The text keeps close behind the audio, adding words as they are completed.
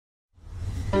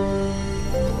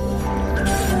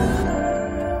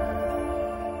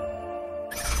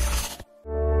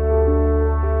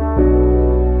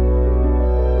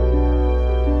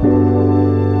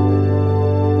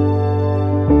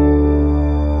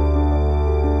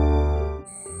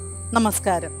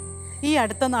നമസ്കാരം. ഈ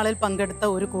അടുത്ത നാളിൽ പങ്കെടുത്ത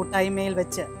ഒരു കൂട്ടായ്മയിൽ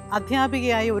വെച്ച്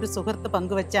അധ്യാപികയായ ഒരു സുഹൃത്ത്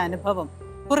പങ്കുവച്ച അനുഭവം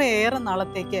കുറേയേറെ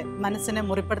നാളത്തേക്ക് മനസ്സിനെ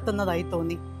മുറിപ്പെടുത്തുന്നതായി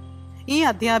തോന്നി. ഈ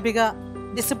അധ്യാപിക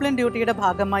ഡിസിപ്ലിൻ ഡ്യൂട്ടിയുടെ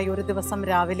ഭാഗമായി ഒരു ദിവസം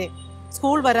രാവിലെ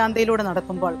സ്കൂൾ വരാന്തയിലൂടെ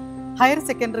നടക്കുമ്പോൾ ഹയർ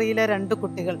സെക്കൻഡറിയിലെ 2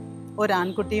 കുട്ടികൾ, ഒരു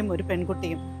ആൺകുട്ടിയും ഒരു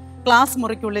പെൺകുട്ടിയും, ക്ലാസ്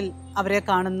മുറിക്കുള്ളിൽ അവരെ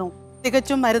കാണുന്നു.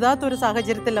 തികച്ചും അരുതാത്തൊരു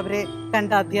സാഹചര്യത്തിൽ അവരെ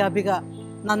കണ്ട അധ്യാപിക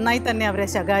നന്നായി തന്നെ അവരെ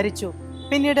ശകാരിച്ചു.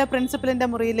 പിന്നീട് പ്രിൻസിപ്പലിന്റെ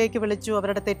മുറിയിലേക്ക് വിളിച്ചു.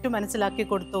 അവരുടെ തെറ്റു മനസ്സിലാക്കി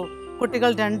കൊടുത്തു.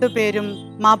 കുട്ടികൾ 2 പേരും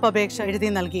മാപ്പപേക്ഷ എഴുതി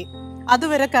നൽകി.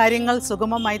 അതുവരെ കാര്യങ്ങൾ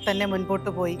സുഗമമായി തന്നെ മുൻപോട്ട്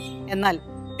പോയി. എന്നാൽ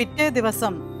പിറ്റേ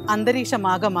ദിവസം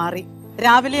അന്തരീക്ഷമാകെ മാറി.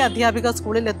 രാവിലെ അധ്യാപിക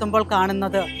സ്കൂളിൽ എത്തുമ്പോൾ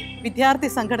കാണുന്നത് വിദ്യാർത്ഥി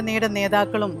സംഘടനയുടെ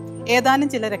നേതാക്കളും ഏതാനും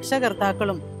ചില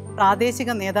രക്ഷകർത്താക്കളും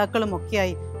പ്രാദേശിക നേതാക്കളും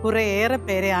ഒക്കെയായി കുറേയേറെ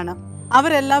പേരെയാണ്.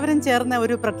 അവരെല്ലാവരും ചേർന്ന്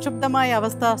ഒരു പ്രക്ഷുബ്ധമായ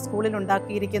അവസ്ഥ സ്കൂളിൽ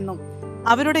ഉണ്ടാക്കിയിരിക്കുന്നു.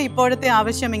 അവരുടെ ഇപ്പോഴത്തെ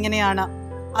ആവശ്യം ഇങ്ങനെയാണ്: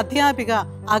 അധ്യാപിക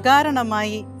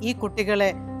അകാരണമായി ഈ കുട്ടികളെ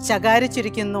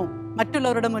ശകാരിച്ചിരിക്കുന്നു,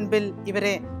 മറ്റുള്ളവരുടെ മുൻപിൽ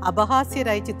ഇവരെ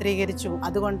അപഹാസ്യരായി ചിത്രീകരിച്ചു.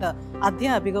 അതുകൊണ്ട്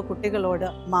അധ്യാപിക കുട്ടികളോട്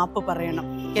മാപ്പ് പറയണം.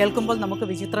 കേൾക്കുമ്പോൾ നമുക്ക്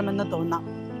വിചിത്രമെന്ന് തോന്നാം.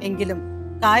 എങ്കിലും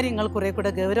കാര്യങ്ങൾ കുറെ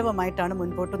കൂടെ ഗൗരവമായിട്ടാണ്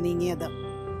മുൻപോട്ട് നീങ്ങിയത്.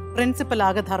 പ്രിൻസിപ്പൽ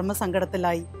ആകെ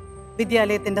ധർമ്മസങ്കടത്തിലായി.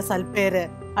 വിദ്യാലയത്തിന്റെ സൽപ്പേര്,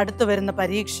 അടുത്തു വരുന്ന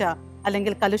പരീക്ഷ,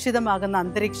 അല്ലെങ്കിൽ കലുഷിതമാകുന്ന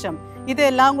അന്തരീക്ഷം,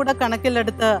 ഇതെല്ലാം കൂടെ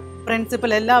കണക്കിലെടുത്ത്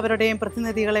പ്രിൻസിപ്പൽ എല്ലാവരുടെയും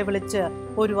പ്രതിനിധികളെ വിളിച്ച്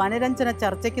ഒരു അനുരഞ്ജന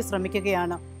ചർച്ചയ്ക്ക്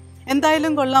ശ്രമിക്കുകയാണ്.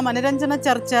 എന്തായാലും കൊള്ളാം. അനുരഞ്ജന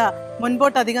ചർച്ച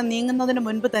മുൻപോട്ട് അധികം നീങ്ങുന്നതിന്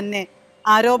മുൻപ് തന്നെ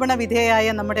ആരോപണ വിധേയായ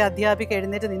നമ്മുടെ അധ്യാപിക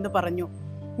എഴുന്നേറ്റ് നിന്ന് പറഞ്ഞു: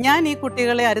 ഞാൻ ഈ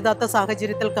കുട്ടികളെ അരുതാത്ത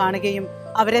സാഹചര്യത്തിൽ കാണുകയും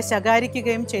അവരെ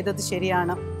ശകാരിക്കുകയും ചെയ്തത്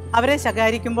ശരിയാണ്. അവരെ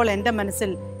ശകാരിക്കുമ്പോൾ എൻ്റെ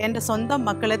മനസ്സിൽ എൻ്റെ സ്വന്തം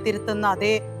മക്കളെ തിരുത്തുന്ന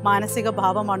അതേ മാനസിക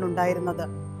ഭാവമാണ് ഉണ്ടായിരുന്നത്.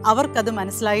 അവർക്കത്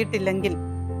മനസ്സിലായിട്ടില്ലെങ്കിൽ,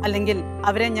 അല്ലെങ്കിൽ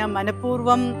അവരെ ഞാൻ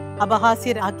മനഃപൂർവ്വം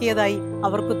അപഹാസ്യരാക്കിയതായി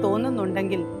അവർക്ക്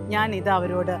തോന്നുന്നുണ്ടെങ്കിൽ ഞാൻ ഇത്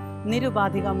അവരോട്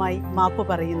നിരുപാധികമായി മാപ്പ്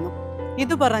പറയുന്നു.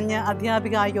 ഇത് പറഞ്ഞ്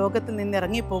അധ്യാപിക ആ യോഗത്തിൽ നിന്ന്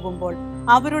ഇറങ്ങിപ്പോകുമ്പോൾ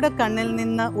അവരുടെ കണ്ണിൽ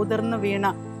നിന്ന് ഉതിർന്നു വീണ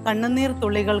കണ്ണുനീർ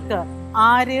തുള്ളികൾക്ക്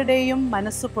ആരുടെയും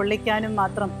മനസ്സ് പൊള്ളിക്കാനും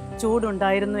മാത്രം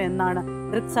ചൂടുണ്ടായിരുന്നു എന്നാണ്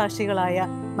ദൃക്സാക്ഷികളായ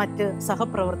മറ്റ്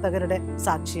സഹപ്രവർത്തകരുടെ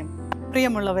സാക്ഷ്യം.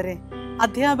 പ്രിയമുള്ളവരെ,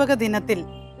 അധ്യാപക ദിനത്തിൽ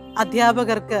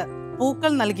അധ്യാപകർക്ക്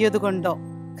പൂക്കൾ നൽകിയതുകൊണ്ടോ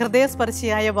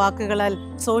ഹൃദയസ്പർശിയായ വാക്കുകളാൽ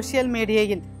സോഷ്യൽ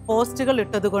മീഡിയയിൽ പോസ്റ്റുകൾ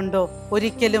ഇട്ടതുകൊണ്ടോ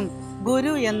ഒരിക്കലും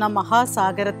ഗുരു എന്ന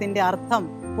മഹാസാഗരത്തിന്റെ അർത്ഥം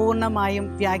പൂർണ്ണമായും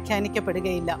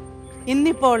വ്യാഖ്യാനിക്കപ്പെടുകയില്ല.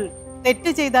 ഇന്നിപ്പോൾ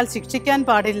തെറ്റ് ചെയ്താൽ ശിക്ഷിക്കാൻ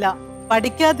പാടില്ല,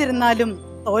 പഠിക്കാതിരുന്നാലും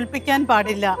തോൽപ്പിക്കാൻ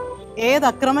പാടില്ല,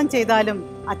 ഏതക്രമം ചെയ്താലും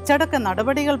അച്ചടക്ക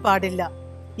നടപടികൾ പാടില്ല,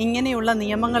 ഇങ്ങനെയുള്ള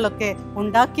നിയമങ്ങളൊക്കെ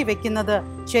ഉണ്ടാക്കി വെക്കുന്നത്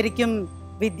ശരിക്കും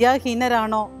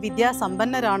വിദ്യാഹീനരാണോ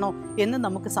വിദ്യാസമ്പന്നരാണോ എന്ന്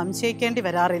നമുക്ക് സംശയിക്കേണ്ടി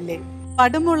വരാറില്ലേ?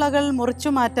 പടുമുളകൾ മുറിച്ചു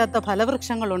മാറ്റാത്ത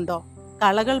ഫലവൃക്ഷങ്ങളുണ്ടോ?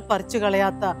 കളകൾ പറിച്ചു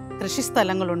കളയാത്ത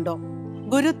കൃഷിസ്ഥലങ്ങളുണ്ടോ?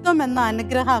 ഗുരുത്വം എന്ന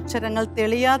അനുഗ്രഹ അക്ഷരങ്ങൾ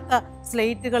തെളിയാത്ത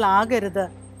സ്ലേറ്റുകൾ ആകരുത്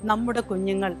നമ്മുടെ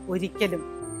കുഞ്ഞുങ്ങൾ ഒരിക്കലും.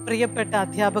 പ്രിയപ്പെട്ട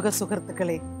അധ്യാപക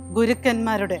സുഹൃത്തുക്കളെ,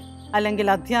 ഗുരുക്കന്മാരുടെ അല്ലെങ്കിൽ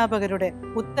അധ്യാപകരുടെ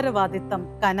ഉത്തരവാദിത്തം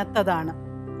കനത്തതാണ്.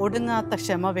 ഒടുങ്ങാത്ത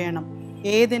ക്ഷമ വേണം.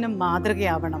 ഏതിനും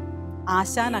മാതൃകയാവണം.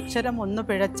 ആശാൻ അക്ഷരം 1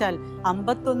 പിഴച്ചാൽ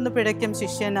 51 പിഴയ്ക്കും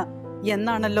ശിഷ്യന്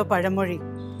എന്നാണല്ലോ പഴമൊഴി.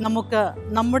 നമുക്ക്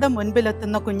നമ്മുടെ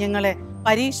മുൻപിലെത്തുന്ന കുഞ്ഞുങ്ങളെ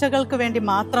പരീക്ഷകൾക്ക് വേണ്ടി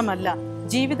മാത്രമല്ല,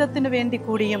 ജീവിതത്തിനു വേണ്ടി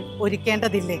കൂടിയും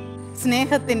ഒരുക്കേണ്ടതില്ലേ?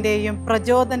 സ്നേഹത്തിന്റെയും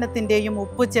പ്രചോദനത്തിന്റെയും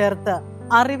ഉപ്പു ചേർത്ത്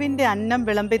അറിവിന്റെ അന്നം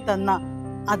വിളമ്പി തന്ന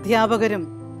അധ്യാപകരും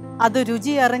അത്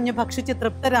രുചി അറിഞ്ഞ് ഭക്ഷിച്ച്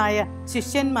തൃപ്തരായ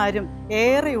ശിഷ്യന്മാരും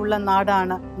ഏറെയുള്ള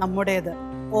നാടാണ് നമ്മുടേത്.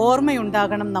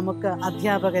 ഓർമ്മയുണ്ടാകണം നമുക്ക്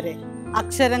അധ്യാപകരെ.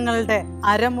 അക്ഷരങ്ങളുടെ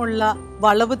അരമുള്ള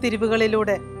വളവ്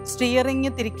തിരിവുകളിലൂടെ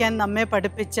സ്റ്റിയറിംഗ് തിരിക്കാൻ നമ്മെ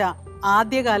പഠിപ്പിച്ച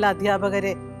ആദ്യകാല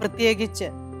അധ്യാപകരെ പ്രത്യേകിച്ച്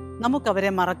നമുക്കവരെ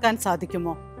മറക്കാൻ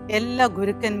സാധിക്കുമോ? എല്ലാ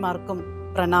ഗുരുക്കന്മാർക്കും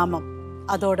പ്രണാമം.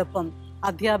 അതോടൊപ്പം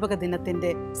അധ്യാപക ദിനത്തിന്റെ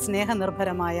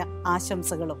സ്നേഹനിർഭരമായ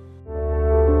ആശംസകളും.